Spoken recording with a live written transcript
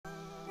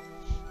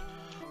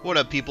What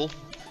up, people?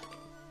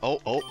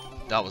 Oh,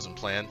 that wasn't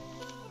planned.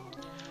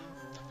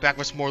 Back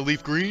with some more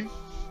Leaf Green.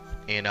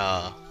 And,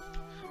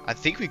 I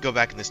think we go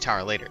back in this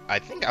tower later. I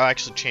think I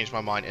actually changed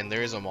my mind, and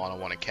there is a mon I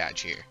want to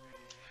catch here.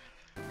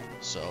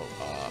 So,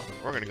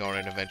 we're gonna go on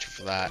an adventure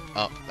for that.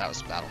 Oh, that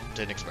was a battle.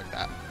 Didn't expect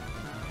that.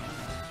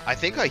 I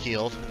think I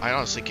healed. I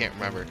honestly can't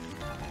remember.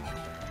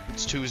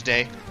 It's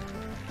Tuesday.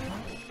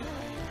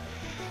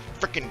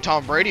 Freaking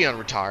Tom Brady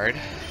unretired.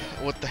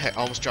 What the heck?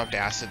 I almost dropped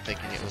acid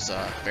thinking it was,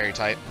 fairy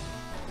type.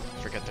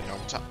 Forget the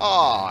normal type.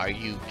 Oh, are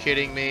you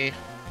kidding me?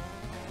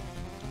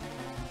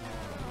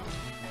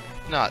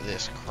 Not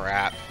this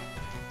crap.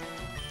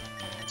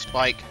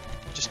 Spike,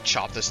 just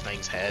chop this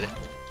thing's head.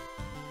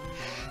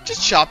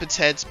 Just chop its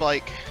head,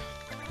 Spike.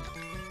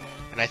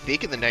 And I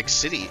think in the next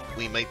city,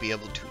 we might be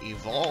able to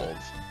evolve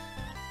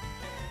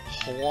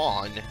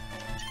Juan.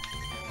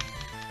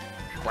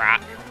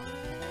 Brat.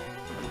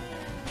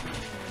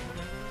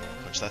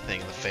 Punch that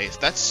thing in the face.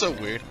 That's so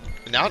weird.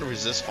 And now to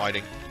resist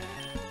fighting.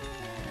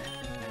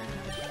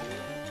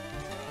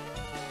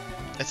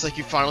 It's like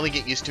you finally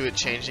get used to it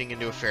changing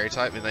into a fairy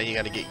type, and then you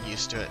gotta get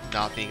used to it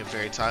not being a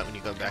fairy type when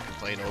you go back and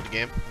play an old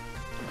game.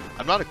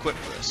 I'm not equipped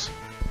for this.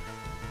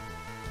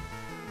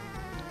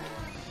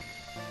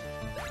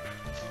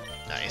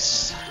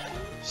 Nice.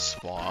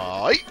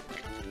 Spike!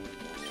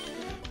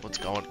 What's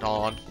going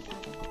on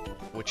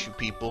with you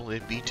people?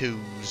 It be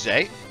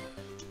Tuesday.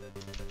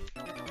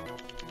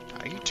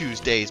 How you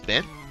Tuesdays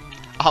been?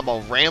 I'm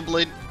a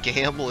rambling,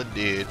 gambling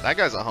dude. That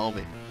guy's a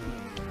homie.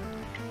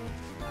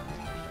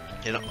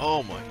 And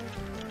oh my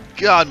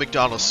god,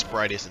 McDonald's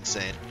Sprite is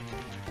insane.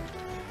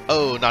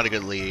 Oh, not a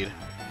good lead.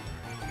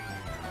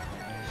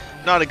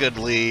 Not a good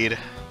lead.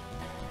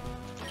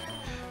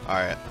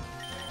 Alright.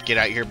 Get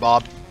out here,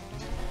 Bob.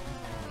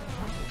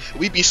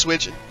 We be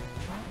switching.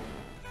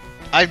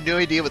 I have no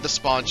idea what the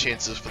spawn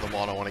chance is for the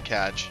one I want to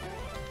catch.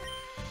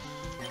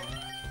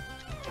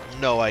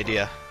 No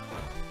idea.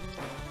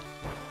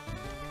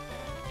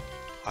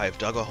 I have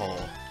dug a hole.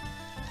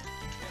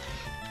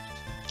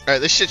 Alright,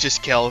 this shit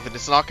just kill. If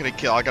it's not gonna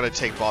kill, I gotta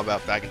take Bob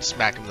out back and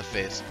smack him in the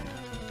face.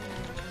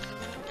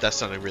 That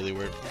sounded really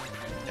weird.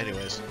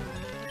 Anyways.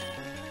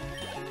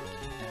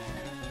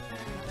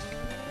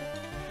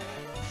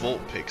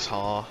 Vulpix,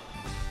 huh?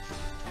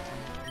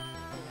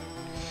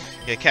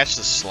 Yeah, catch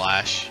the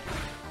slash.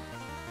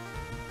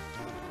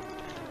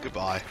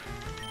 Goodbye.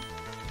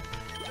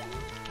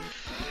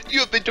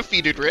 You have been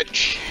defeated,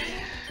 Rich.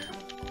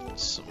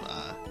 Some,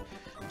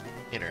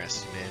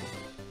 interesting, man.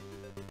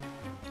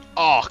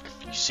 Oh,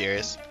 you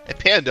serious? It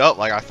panned out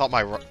like I thought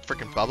my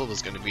freaking bubble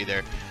was gonna be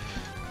there.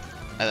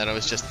 And then it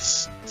was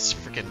just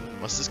freaking,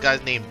 what's this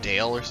guy's name?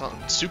 Dale or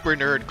something? Super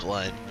Nerd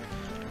Glenn.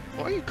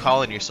 Why are you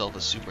calling yourself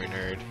a super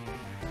nerd?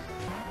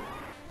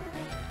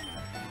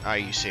 Are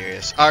you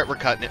serious? Alright, we're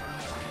cutting it.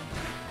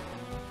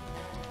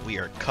 We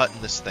are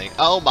cutting this thing.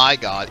 Oh my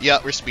god. Yeah,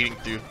 we're speeding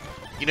through.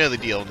 You know the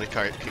deal when the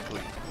cart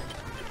quickly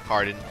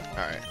hardened.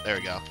 Alright, there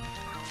we go.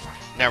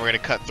 Now we're gonna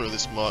cut through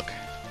this muck.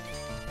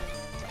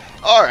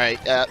 Alright,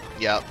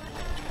 yep.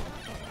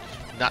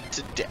 Not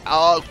today.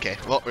 Oh, okay.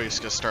 Well, we're just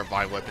gonna start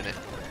vine whipping it.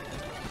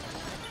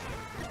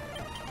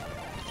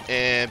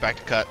 And back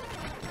to cut.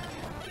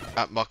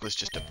 That muck was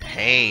just a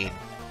pain.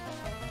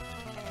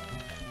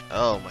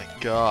 Oh my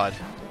god.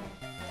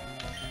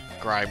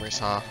 Grimers,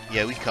 huh?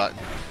 Yeah, we cutting.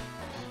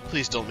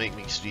 Please don't make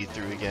me speed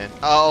through again.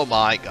 Oh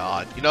my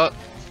god. You know what?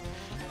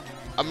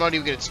 I'm not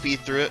even gonna speed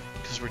through it,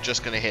 because we're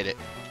just gonna hit it.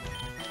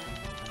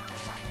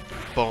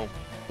 Boom.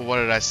 What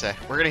did I say?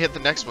 We're gonna hit the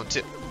next one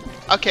too.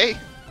 Okay.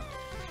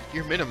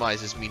 Your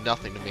minimizes mean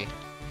nothing to me.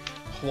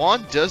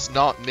 Juan does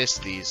not miss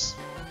these.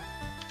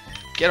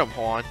 Get him,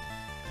 Juan.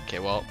 Okay,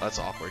 well, that's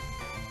awkward.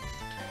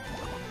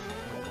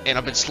 And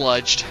I've been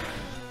sludged.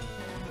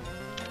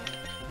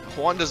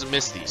 Juan doesn't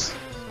miss these.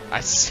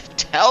 I'm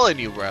telling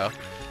you, bro.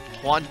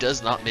 Juan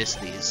does not miss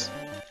these.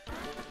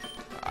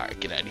 Alright,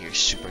 get out of here,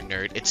 super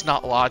nerd. It's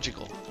not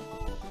logical.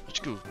 Let's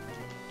go.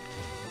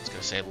 I was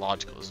gonna say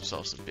logical is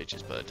themselves some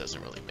bitches, but it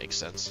doesn't really make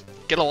sense.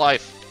 Get a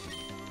life.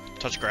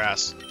 Touch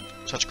grass.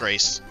 Touch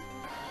grace.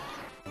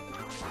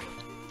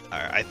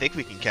 Alright, I think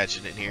we can catch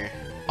it in here.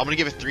 I'm gonna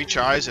give it 3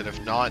 tries, and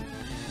if not,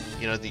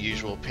 you know, the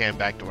usual pan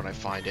back to when I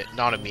find it.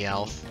 Not a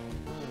Meowth.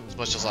 As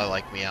much as I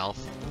like Meowth.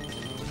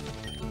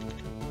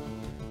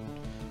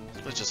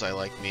 As much as I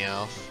like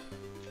Meowth.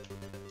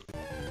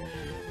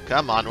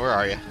 Come on, where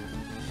are you?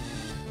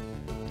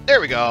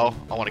 There we go.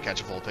 I want to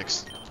catch a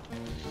Vulpix.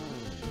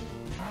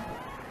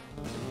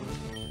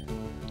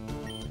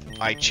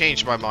 I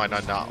changed my mind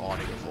on not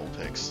wanting a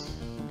Vulpix.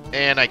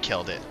 And I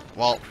killed it.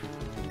 Well,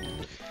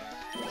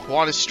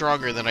 Juan is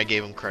stronger than I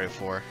gave him credit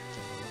for.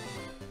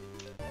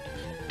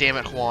 Damn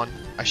it, Juan.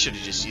 I should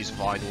have just used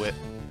Vine Whip.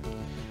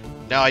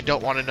 Now I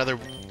don't want another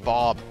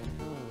Bob.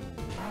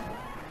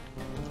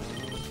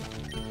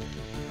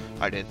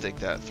 I didn't think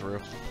that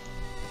through.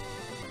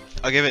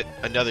 I'll give it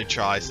another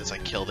try since I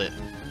killed it.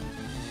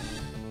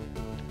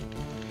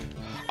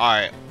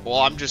 Alright, well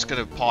I'm just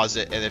gonna pause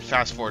it and then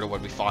fast forward to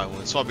when we find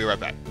one, so I'll be right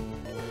back.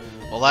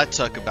 Well, that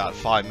took about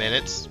 5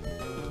 minutes.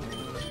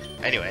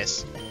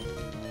 Anyways.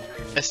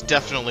 This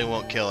definitely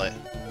won't kill it.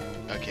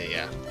 Okay,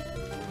 yeah.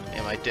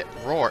 Am I dead?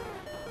 Roar.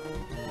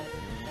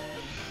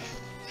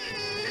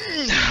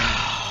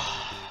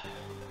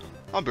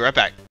 I'll be right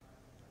back.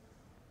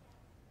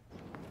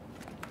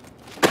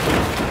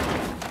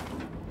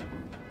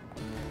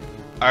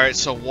 Alright,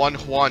 so one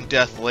Juan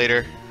death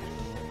later,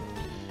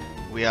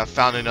 we have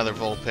found another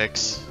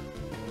Vulpix.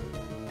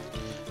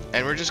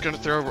 And we're just gonna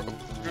throw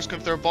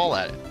a ball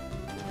at it.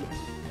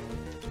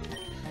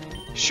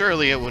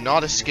 Surely it will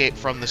not escape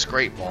from this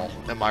great ball,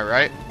 am I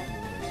right?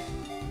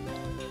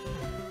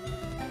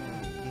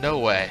 No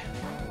way.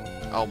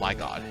 Oh my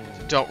god.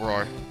 Don't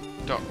roar.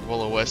 Don't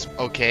Will-O-Wisp.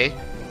 Okay.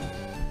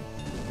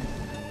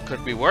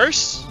 Could be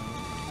worse.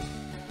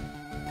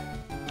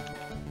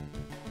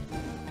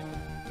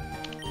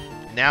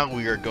 Now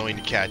we are going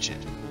to catch it.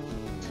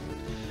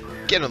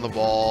 Get on the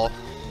ball.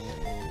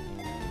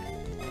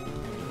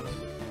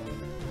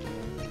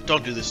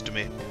 Don't do this to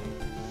me.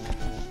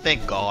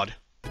 Thank God.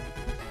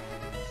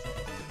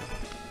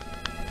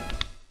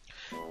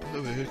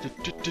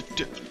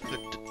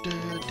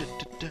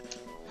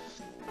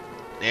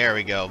 There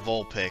we go,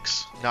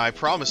 Vulpix. Now I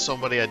promised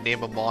somebody I'd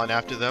name a Mon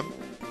after them,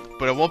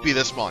 but it won't be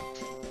this Mon.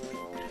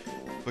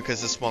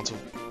 Because this Mon's a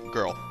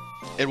girl.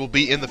 It will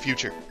be in the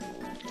future.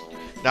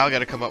 Now I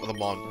gotta come up with a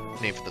Mon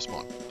name for this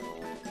Mon.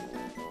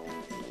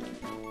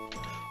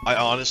 I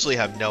honestly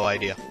have no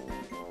idea.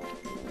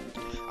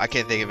 I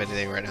can't think of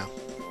anything right now.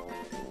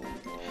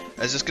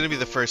 Is this gonna be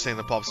the first thing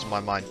that pops in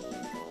my mind?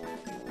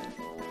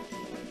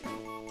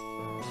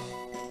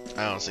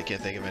 I honestly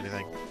can't think of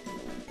anything.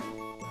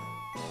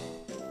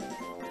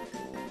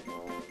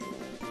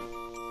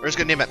 We're just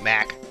gonna name it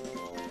Mac.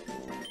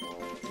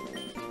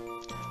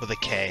 With a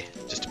K,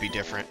 just to be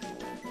different.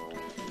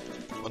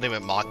 We'll name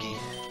it Maki.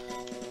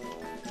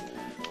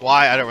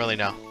 Why? I don't really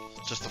know.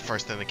 It's just the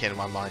first thing that came to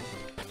my mind.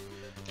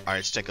 Alright,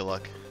 let's take a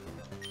look.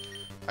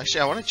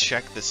 Actually, I want to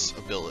check this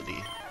ability.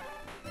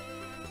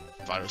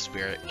 Vital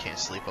Spirit, can't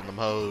sleep on the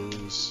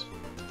hose.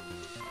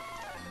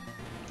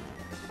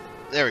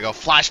 There we go,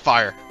 Flash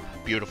Fire.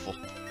 Beautiful.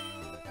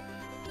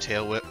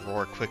 Tail Whip,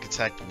 Roar, Quick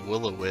Attack,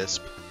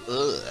 Will-O-Wisp.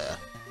 Ugh.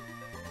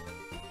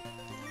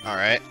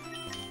 Alright.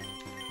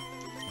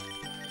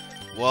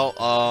 Well,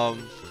 I'm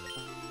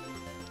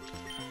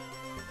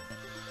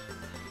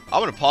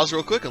gonna pause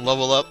real quick and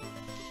level up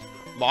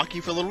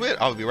Maki for a little bit.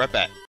 I'll be right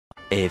back.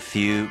 A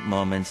few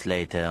moments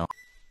later.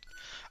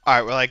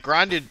 Alright, well I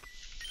grinded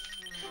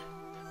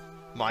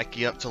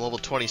Maki up to level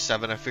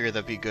 27. I figured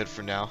that'd be good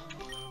for now.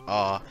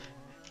 Oh.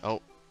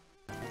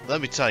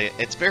 Let me tell you,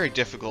 it's very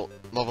difficult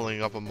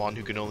leveling up a Mon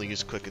who can only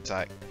use Quick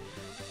Attack.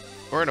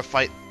 We're gonna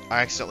fight. I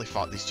accidentally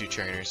fought these two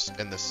trainers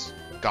and this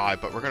guy,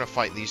 but we're gonna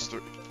fight these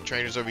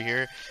trainers over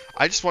here.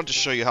 I just want to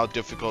show you how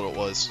difficult it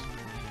was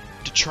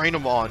to train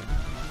them on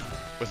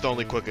with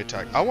only Quick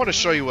Attack. I want to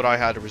show you what I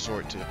had to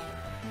resort to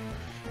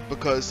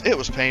because it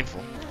was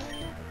painful.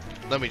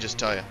 Let me just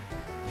tell you.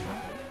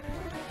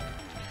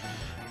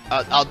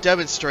 I'll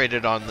demonstrate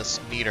it on this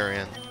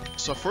Nidoran.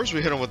 So first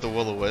we hit him with the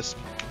Will-O-Wisp.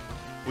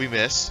 We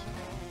miss.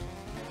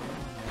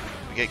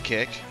 We get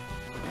kicked.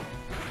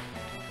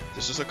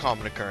 This is a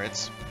common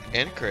occurrence.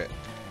 And crit.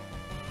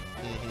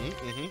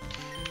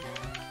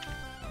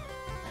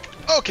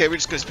 Okay, we're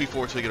just gonna speed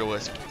forward till we get a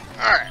Wisp.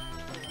 Alright.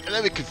 And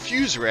then we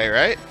confuse Ray,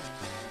 right?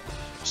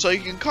 So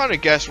you can kind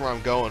of guess where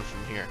I'm going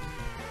from here.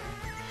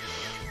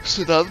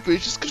 So now the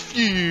bitch is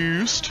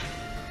confused.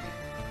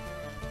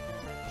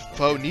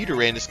 Foe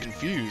Nidoran is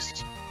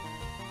confused.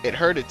 It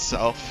hurt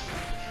itself.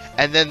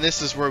 And then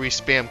this is where we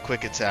spam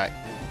Quick Attack.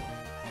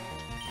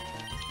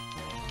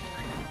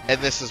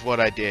 And this is what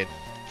I did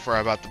for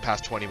about the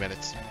past 20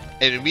 minutes.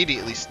 It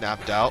immediately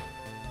snapped out.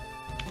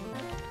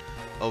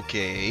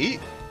 Okay.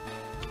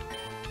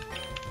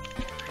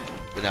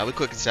 But now we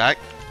Quick Attack.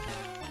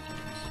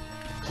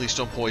 Please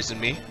don't poison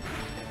me.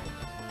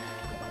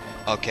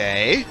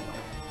 Okay.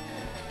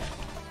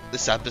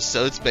 This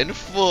episode's been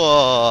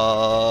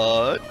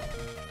fun.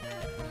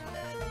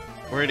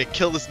 We're gonna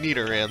kill this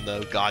Nidoran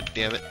though, god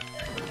damn it.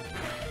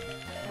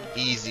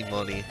 Easy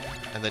money.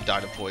 And then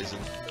died of poison.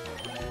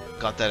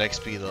 Got that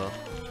XP though.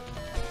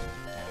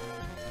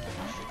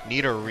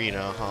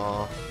 Nidorina,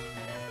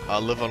 huh?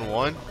 Live on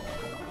 1?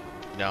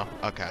 No?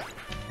 Okay.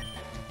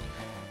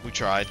 We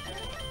tried.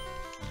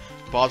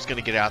 Bob's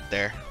gonna get out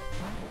there.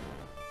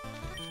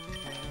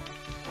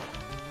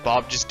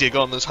 Bob, just dig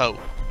on this hoe.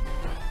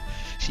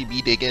 She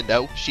be digging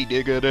though. She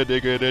digging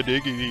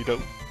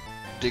though.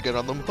 Digging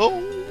on them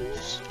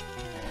hoes.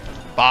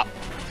 Bob,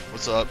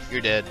 what's up?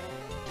 You're dead.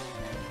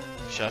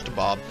 Shout out to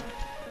Bob.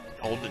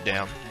 Holding it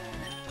down.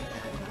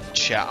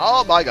 Chat.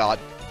 Oh my god.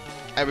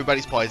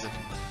 Everybody's poisoned.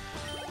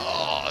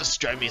 Oh, it's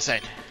driving me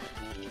insane.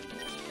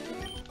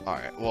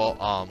 Alright, well,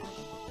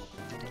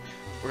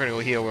 we're gonna go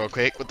heal real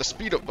quick with the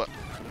speed up button.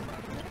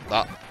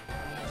 Ah.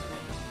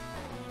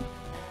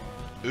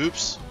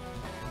 Oops.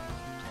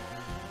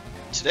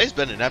 Today's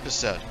been an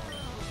episode.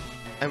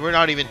 And we're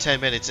not even 10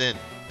 minutes in.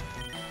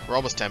 We're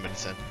almost 10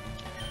 minutes in.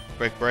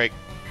 Break, break.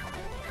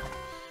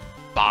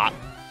 Bot.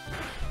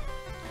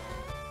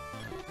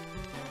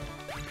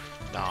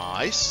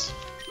 Nice.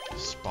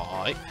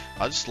 Spike.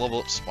 I'll just level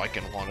up Spike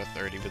and Alana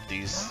 30 with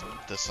this,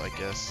 I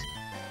guess.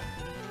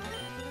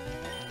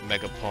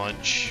 Mega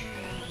Punch.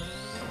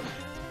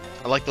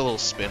 I like the little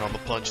spin on the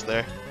punch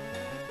there.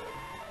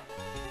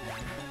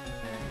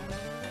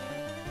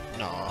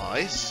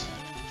 Nice.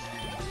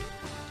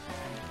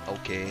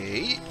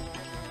 Okay.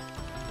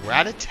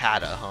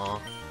 Rattata, huh?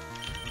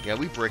 Yeah,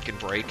 we breaking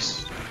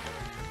breaks.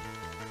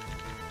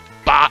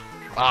 Bop!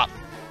 Bop!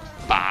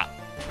 Bop!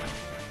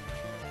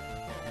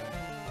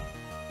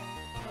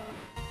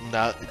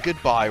 Now,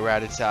 goodbye,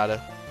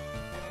 Rattata.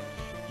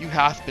 You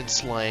have been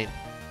slain.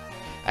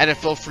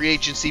 NFL free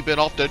agency been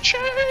off the chain!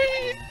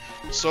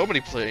 So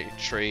many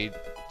trades.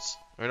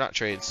 Or not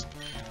trades.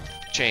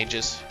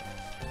 Changes.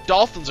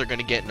 Dolphins are going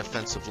to get an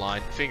offensive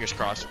line. Fingers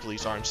crossed,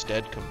 please,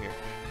 Armstead, come here.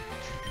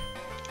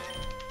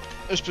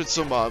 There's been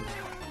some,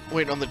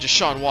 waiting on the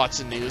Deshaun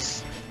Watson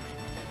news.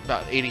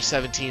 About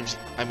 87 teams,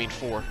 I mean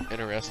 4,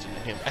 interested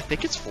in him. I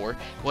think it's 4.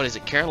 What is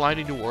it?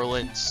 Carolina, New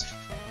Orleans,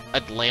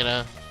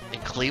 Atlanta,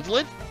 and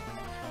Cleveland?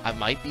 I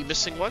might be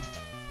missing one.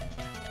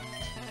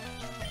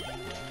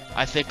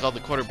 I think all the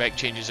quarterback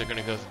changes are going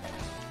to go,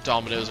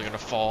 dominoes are going to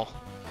fall.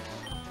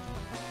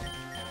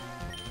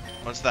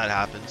 Once that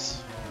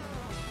happens,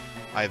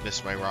 I've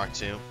missed my rock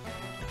too.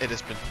 It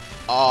has been,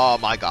 oh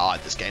my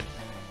god, this game.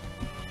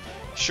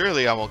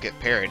 Surely I won't get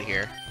parried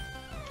here.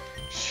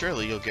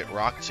 Surely you'll get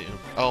rock too.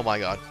 Oh my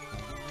god.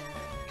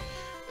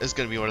 This is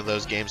going to be one of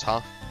those games,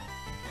 huh?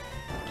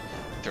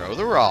 Throw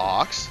the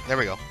rocks. There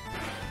we go.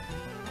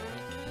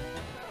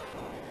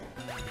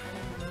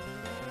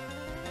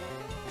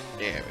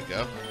 There we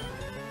go.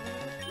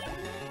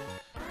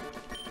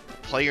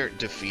 Player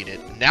defeated.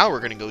 Now we're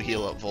going to go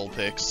heal up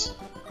Vulpix.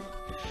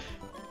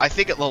 I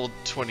think at level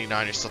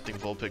 29 or something,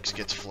 Vulpix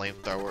gets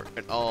Flamethrower.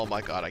 And oh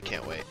my god, I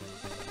can't wait.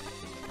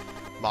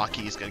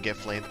 Maki is going to get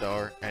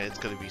Flamethrower, and it's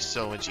going to be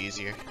so much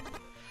easier.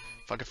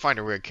 If I could find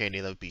a rare candy,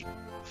 that would be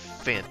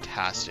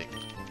fantastic.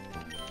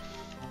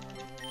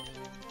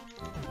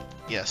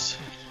 Yes.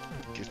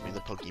 Give me the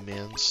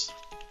Pokemans.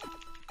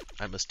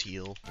 I must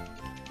heal.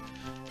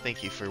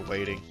 Thank you for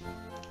waiting.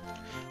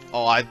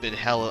 Oh, I've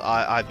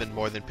been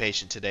more than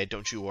patient today.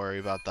 Don't you worry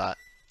about that.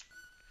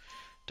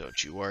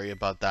 Don't you worry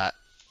about that.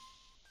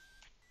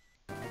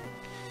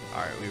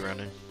 Alright, we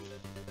running.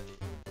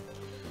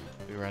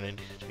 We running.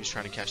 He's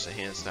trying to catch the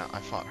hands now. I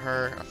fought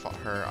her. I fought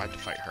her. I had to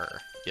fight her.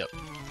 Yep.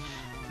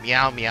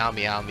 Meow, meow,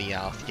 meow,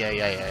 meow.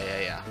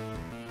 Yeah.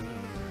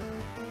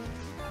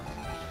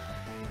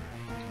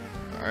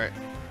 Alright.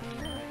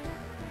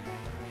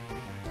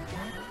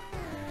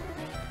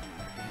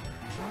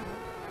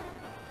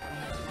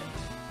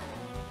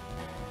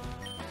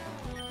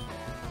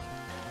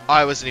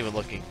 I wasn't even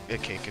looking.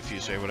 Okay,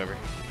 confused, right? Whatever.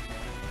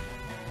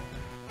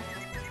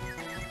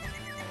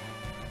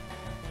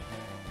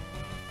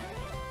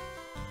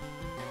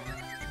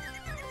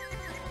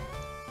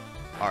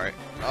 Alright.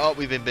 Oh,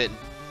 we've been bitten.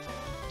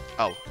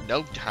 Oh,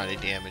 no kind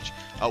of damage.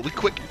 Oh, we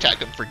quick attack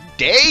them for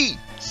days!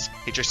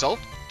 Hit yourself.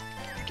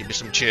 Give me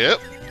some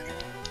chip.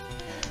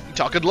 You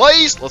talking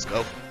lace? Let's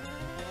go.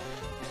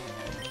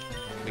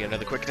 We got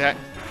another quick attack.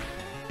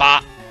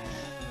 Bop!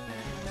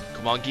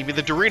 Come on, give me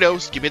the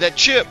Doritos. Give me that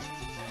chip.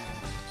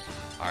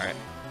 Alright.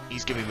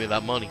 He's giving me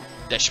that money.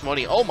 That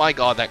money. Oh my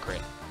god, that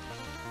crit.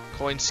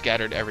 Coins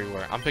scattered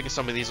everywhere. I'm picking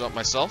some of these up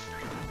myself.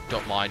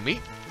 Don't mind me.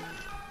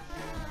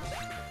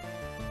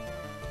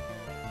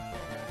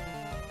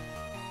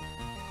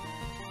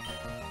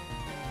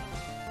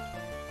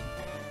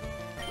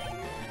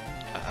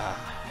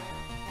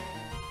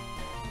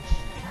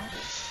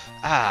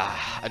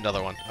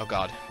 Another one. Oh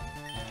god.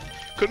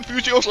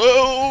 Confuse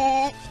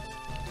yourself!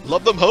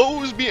 Love them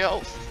hoes,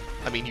 Meowth!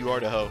 I mean, you are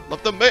the hoe.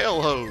 Love the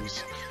male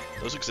hoes!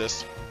 Those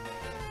exist.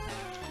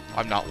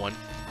 I'm not one.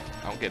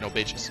 I don't get no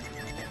bitches.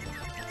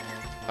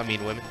 I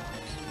mean women.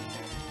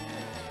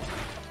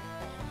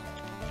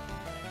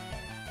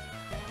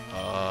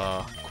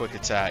 Quick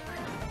attack.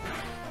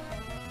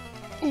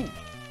 Ooh!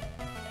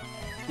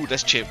 Ooh,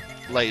 that's chip.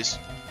 Lays.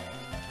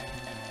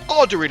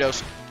 Oh,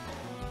 Doritos!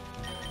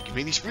 Give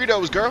me these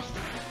Fritos, girl!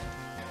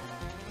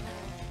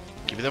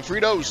 Give me them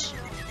Fritos!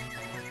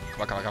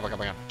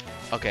 Come on.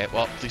 Okay,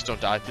 well, please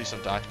don't die. Please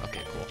don't die.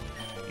 Okay, cool.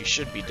 You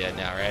should be dead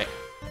now, right?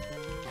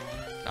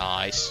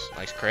 Nice.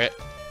 Nice crit.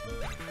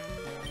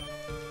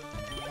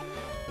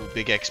 Ooh,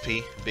 big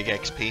XP. Big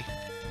XP.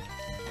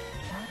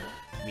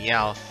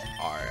 Meowth.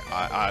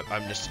 Alright,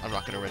 I'm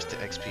not gonna risk the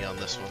XP on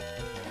this one.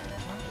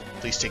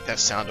 Please take that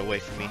sound away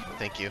from me.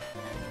 Thank you.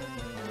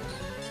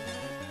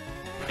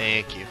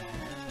 Thank you.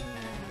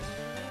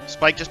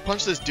 Spike, just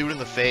punch this dude in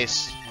the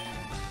face.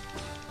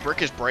 Brick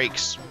his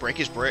brakes. Break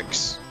his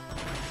bricks.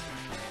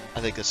 I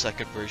think the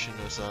second version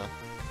was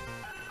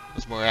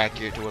more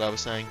accurate to what I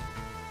was saying.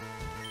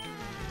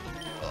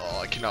 Oh,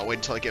 I cannot wait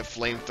until I get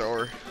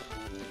Flamethrower.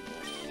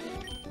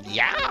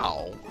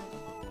 Yow!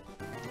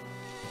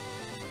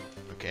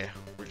 Okay,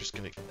 we're just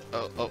gonna...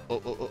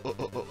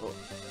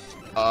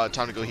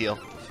 time to go heal.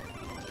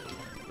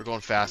 We're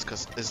going fast,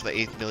 because this is the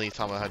 8th millionth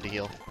time I had to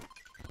heal.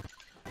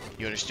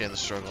 You understand the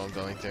struggle I'm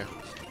going through.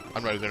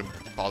 I'm not even gonna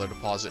bother to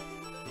pause it.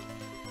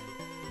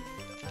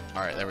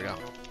 Alright, there we go.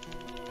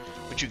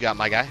 What you got,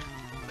 my guy?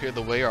 Clear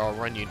the way or I'll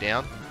run you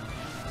down.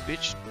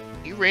 Bitch,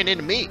 you ran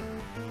into me.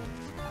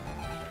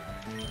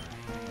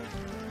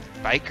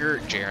 Biker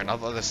Jaren. I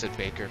thought I said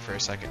Baker for a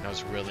second. I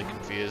was really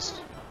confused.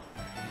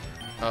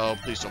 Oh,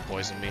 please don't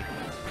poison me.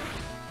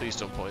 Please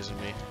don't poison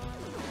me.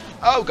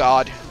 Oh,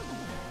 God.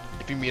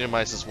 If you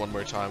minimize this one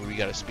more time, we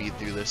gotta speed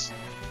through this.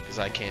 Because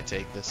I can't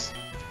take this.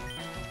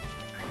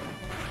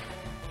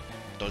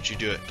 Don't you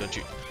do it. Don't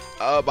you.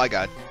 Oh, my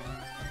God.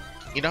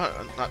 You know,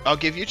 I'll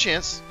give you a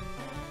chance.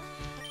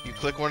 You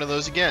click one of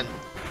those again.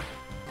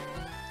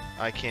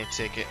 I can't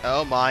take it.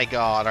 Oh, my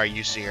God. Are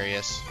you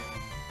serious?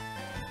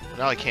 Well,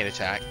 now I can't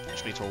attack,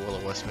 which means we're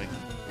will-o-wisp me.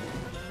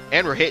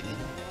 And we're hitting.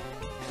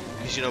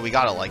 Because, you know, we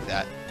got it like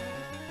that.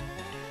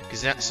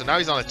 So now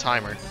he's on a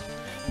timer.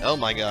 Oh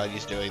my God,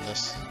 he's doing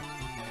this.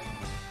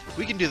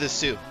 We can do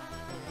this too.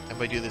 If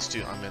I do this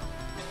too, I'm in.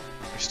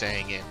 We're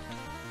staying in.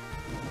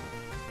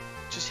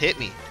 Just hit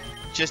me.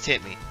 Just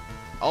hit me.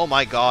 Oh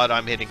my God,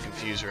 I'm hitting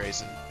Confuse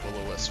Rays and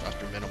will-o-wisp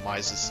after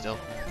minimizes still.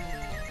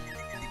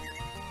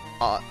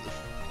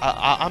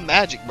 I'm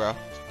magic, bro.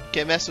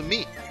 Can't mess with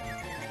me.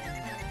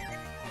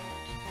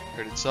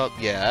 Credits up.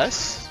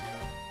 Yes.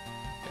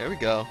 There we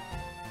go.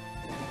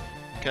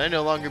 Can I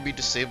no longer be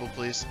disabled,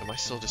 please? Am I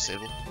still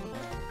disabled?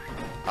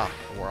 Ah,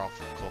 we're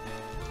off. Cool.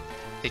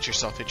 Hit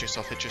yourself, hit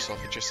yourself, hit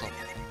yourself, hit yourself.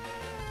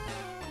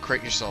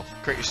 Crit yourself,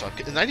 crit yourself.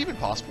 Is that even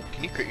possible?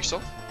 Can you crit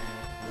yourself?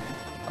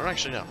 I don't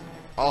actually know.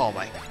 Oh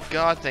my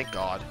God, thank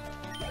God.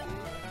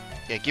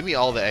 Yeah, give me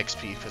all the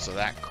XP because of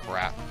that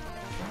crap.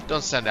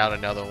 Don't send out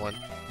another one.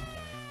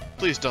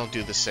 Please don't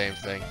do the same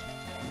thing.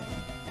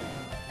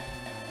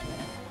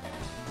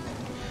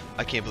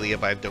 I can't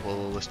believe I have double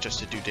list just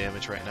to do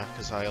damage right now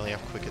because I only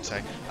have quick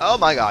attack. Oh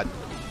my God.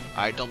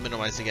 Alright, don't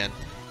minimize again.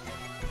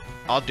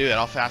 I'll do it.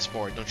 I'll fast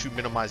forward. Don't you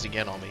minimize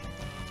again on me.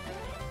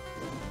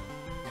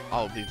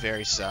 I'll be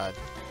very sad.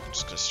 I'm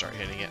just gonna start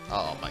hitting it.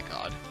 Oh my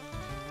God.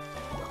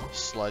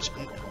 Sludge.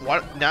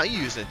 What? Now you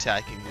use an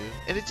attacking move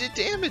and it did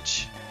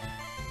damage.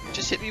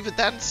 Just hit me with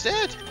that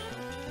instead.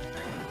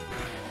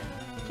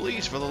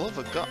 Please, for the love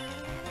of God.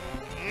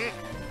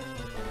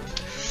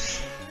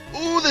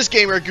 Ooh, this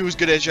Gamer Goose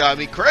gonna drive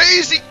me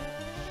crazy!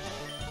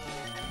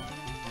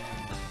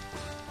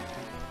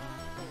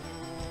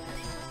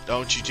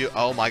 Don't you do—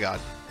 oh my God.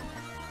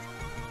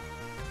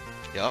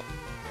 Yup.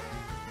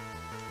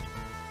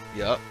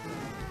 Yup.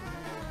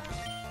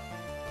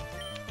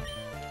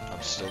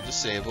 I'm still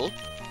disabled.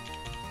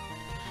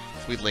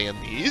 We land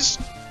these.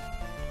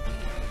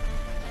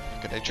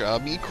 Gonna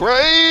drive me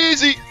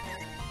crazy!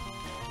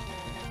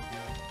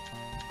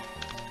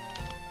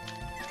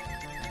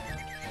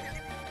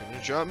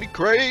 Drive me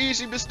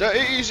crazy, Miss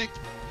Daisy.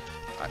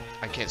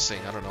 I can't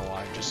sing. I don't know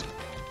why. I'm just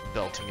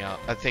belting out.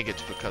 I think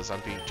it's because I'm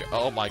being—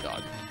 oh my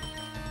God.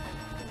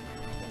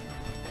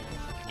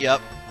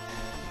 Yep.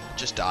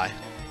 Just die.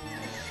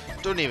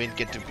 Don't even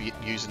get to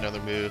use another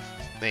move.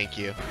 Thank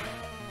you.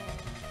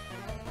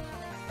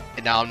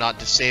 And now I'm not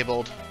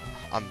disabled.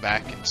 I'm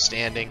back and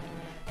standing.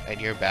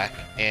 And you're back.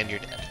 And you're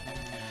dead.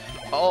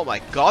 Oh my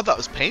God, that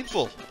was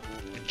painful.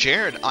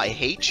 Jaren, I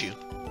hate you.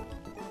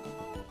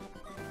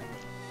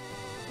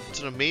 It's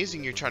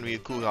amazing you're trying to be a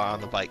cool guy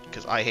on the bike,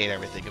 because I hate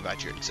everything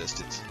about your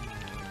existence.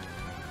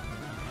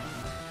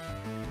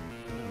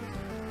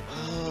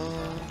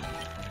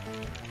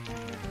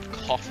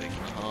 Coughing,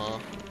 huh?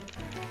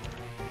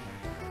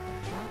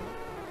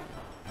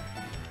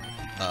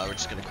 We're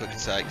just gonna quick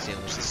attack, see how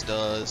much this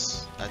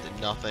does. That did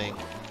nothing.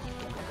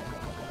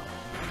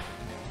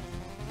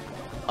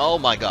 Oh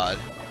my God.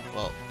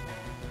 Well,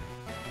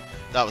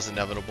 that was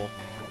inevitable.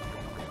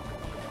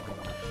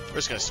 We're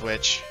just gonna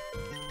switch.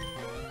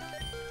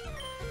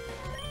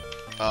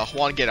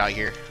 Juan, get out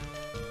here.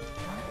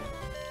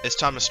 It's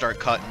time to start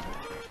cutting.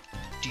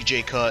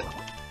 DJ Cut.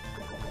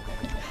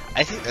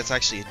 I think that's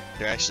actually—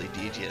 they're actually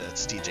DJ.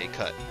 That's DJ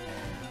Cut.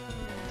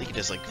 I think he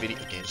does like video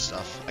game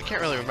stuff. I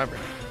can't really remember.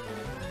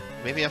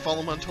 Maybe I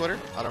follow him on Twitter.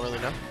 I don't really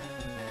know.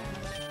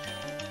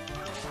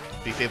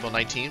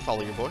 BeFable19,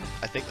 follow your boy.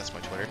 I think that's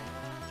my Twitter.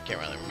 Can't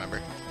really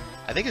remember.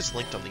 I think it's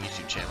linked on the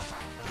YouTube channel.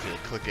 If you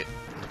click it,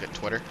 look at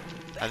Twitter.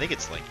 I think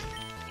it's linked.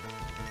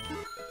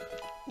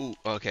 Ooh,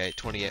 okay,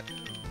 28.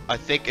 I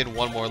think in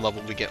one more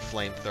level we get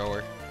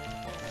Flamethrower.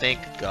 Thank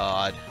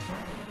God.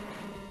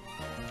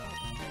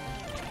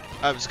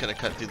 I'm just gonna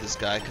cut through this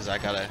guy because I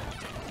gotta—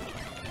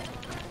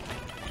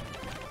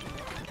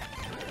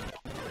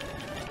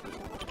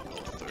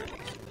 level 30.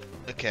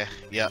 Okay,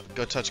 yep,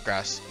 go touch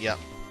grass. Yep.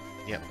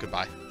 Yep,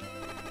 goodbye.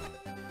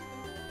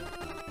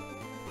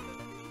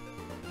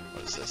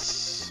 What is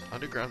this?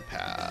 Underground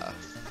path.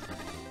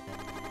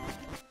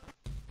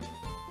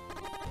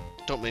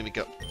 Don't make me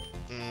go.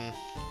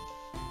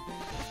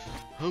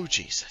 Oh,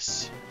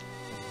 Jesus.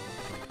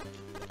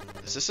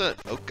 Is this an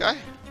oak guy?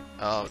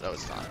 Oh, no,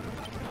 it's not.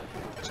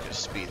 I'm just gonna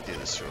speed through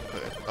this real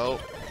quick. Oh,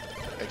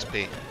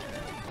 XP.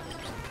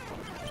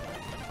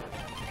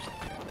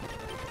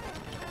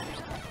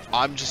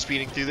 I'm just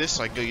speeding through this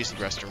so I can go use the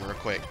restroom real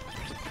quick.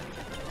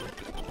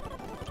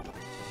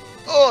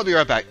 I'll be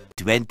right back.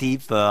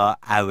 24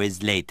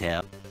 hours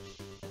later.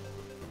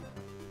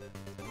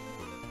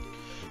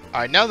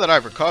 Alright, now that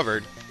I've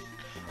recovered,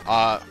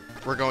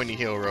 we're going to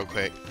heal real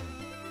quick.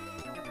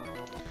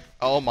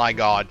 Oh my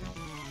god.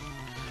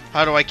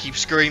 How do I keep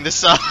screwing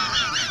this up?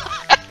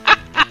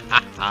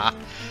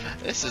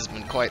 This has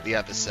been quite the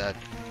episode.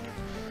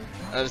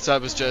 This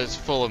episode was just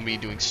full of me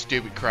doing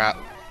stupid crap.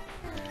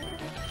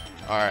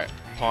 Alright,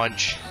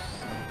 punch.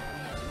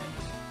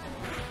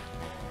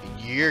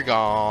 You're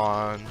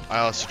gone. I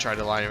also tried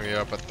to line you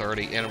up at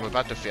 30, and I'm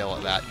about to fail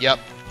at that. Yep.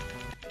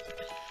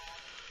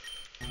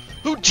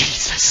 Oh,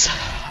 Jesus.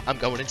 I'm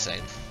going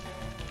insane.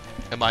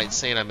 Am I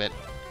insane? I meant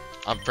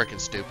I'm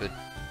freaking stupid.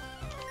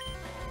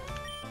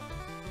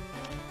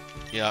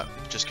 Yeah,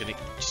 just gonna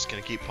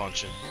keep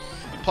punching.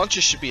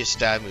 Punches should be a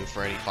stab move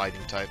for any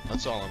fighting type.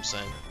 That's all I'm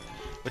saying.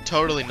 But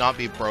totally not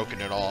be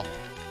broken at all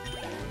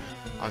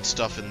on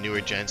stuff in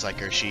newer gens like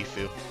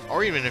Urshifu,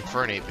 or even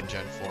Infernape in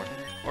Gen 4,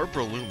 or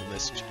Breloom in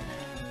this.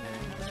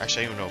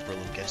 Actually, I don't even know if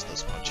Breloom gets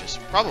those punches.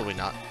 Probably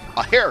not.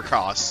 A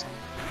Heracross.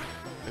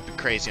 It'd be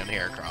crazy on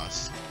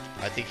Heracross.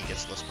 I think he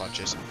gets those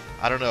punches.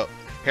 I don't know.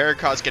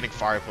 Heracross getting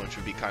Fire Punch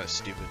would be kind of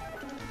stupid,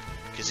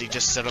 because he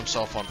just set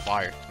himself on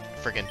fire,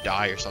 freaking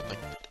die or something.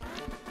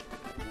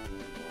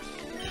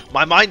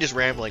 My mind is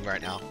rambling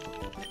right now.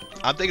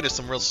 I'm thinking of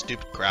some real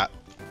stupid crap.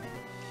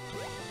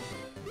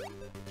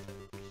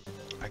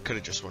 I could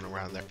have just went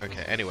around there.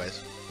 Okay,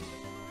 anyways.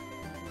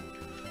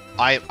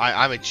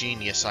 I'm a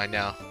genius, I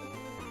know.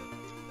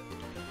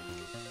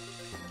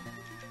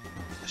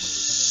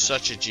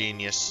 Such a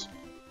genius.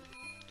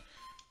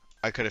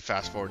 I could have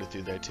fast forwarded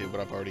through there too, but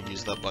I've already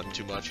used that button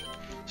too much.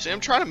 See, I'm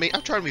trying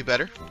to be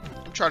better.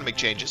 I'm trying to make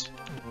changes.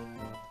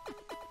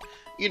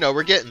 You know,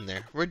 we're getting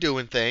there. We're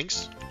doing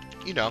things.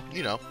 You know.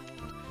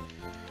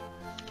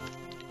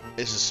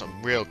 This is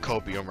some real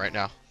copium right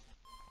now.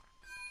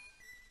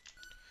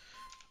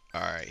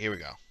 Alright, here we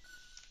go.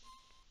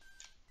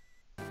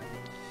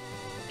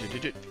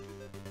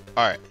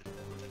 Alright.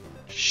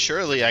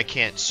 Surely I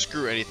can't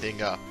screw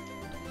anything up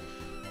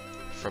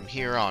from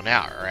here on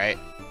out, right?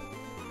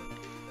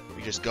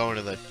 We just go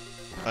into the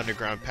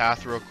underground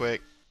path real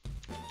quick.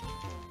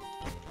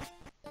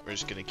 We're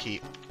just gonna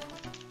keep...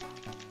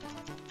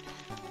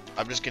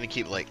 I'm just gonna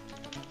keep, like,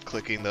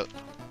 clicking the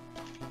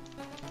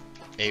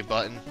A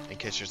button in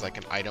case there's, like,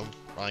 an item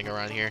lying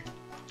around here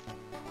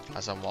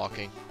as I'm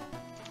walking.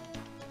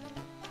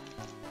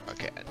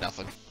 Okay,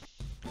 nothing.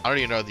 I don't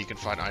even know that you can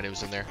find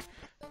items in there.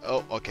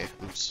 Oh, okay.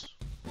 Oops.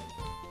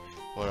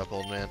 What up,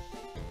 old man?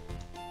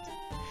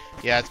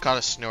 Yeah, it's called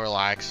a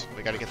Snorlax.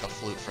 We gotta get the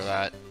flute for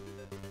that.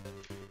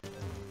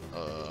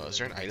 Is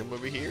there an item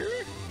over here?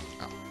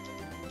 Oh.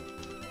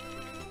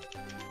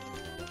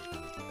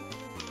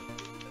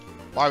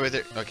 Why would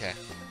there? Okay.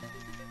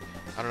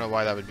 I don't know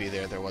why that would be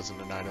there. There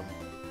wasn't an item.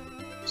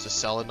 It's a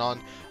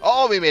Celadon.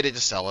 Oh, we made it to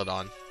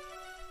Celadon.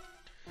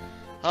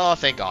 Oh,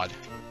 thank God.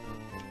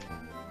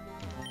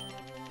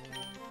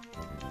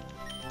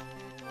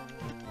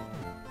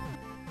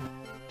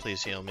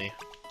 Please heal me.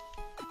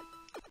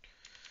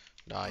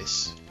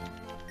 Nice.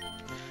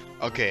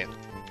 Okay.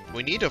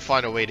 We need to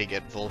find a way to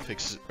get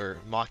Vulpix or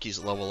Maki's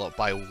level up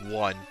by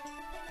 1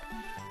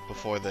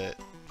 before the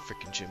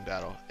freaking gym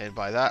battle. And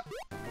by that,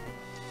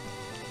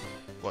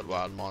 what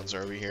wild mons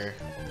are over here?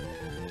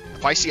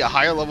 If I see a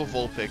higher level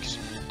Vulpix,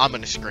 I'm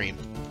gonna scream.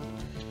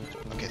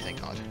 Okay,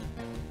 thank God.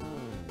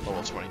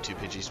 Level 22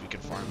 Pidgeys we can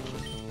farm.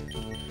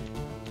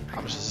 How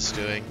much is this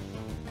doing?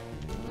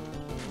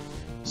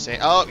 Say,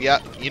 oh yeah,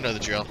 you know the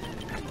drill.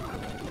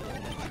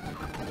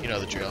 You know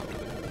the drill.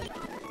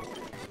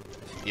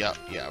 Yep,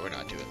 yeah, we're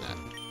not doing that.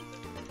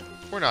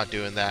 We're not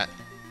doing that.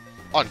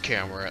 On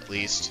camera, at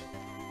least.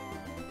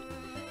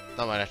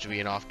 That might have to be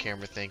an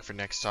off-camera thing for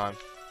next time.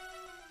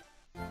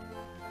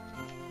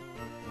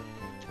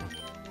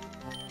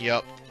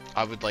 Yep,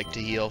 I would like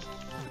to heal.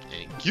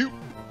 Thank you.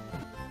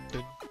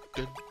 Dun,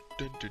 dun,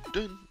 dun, dun,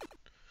 dun.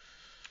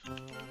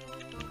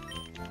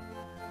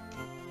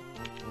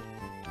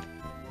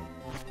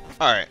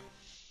 Alright.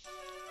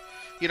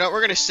 You know,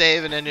 we're gonna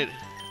save and end it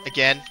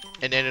again,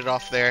 and end it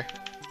off there.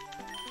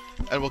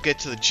 And we'll get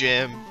to the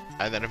gym,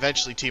 and then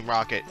eventually Team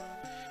Rocket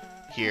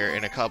here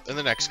in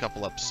the next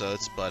couple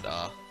episodes. But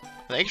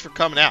thanks for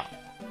coming out.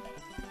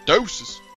 Doses.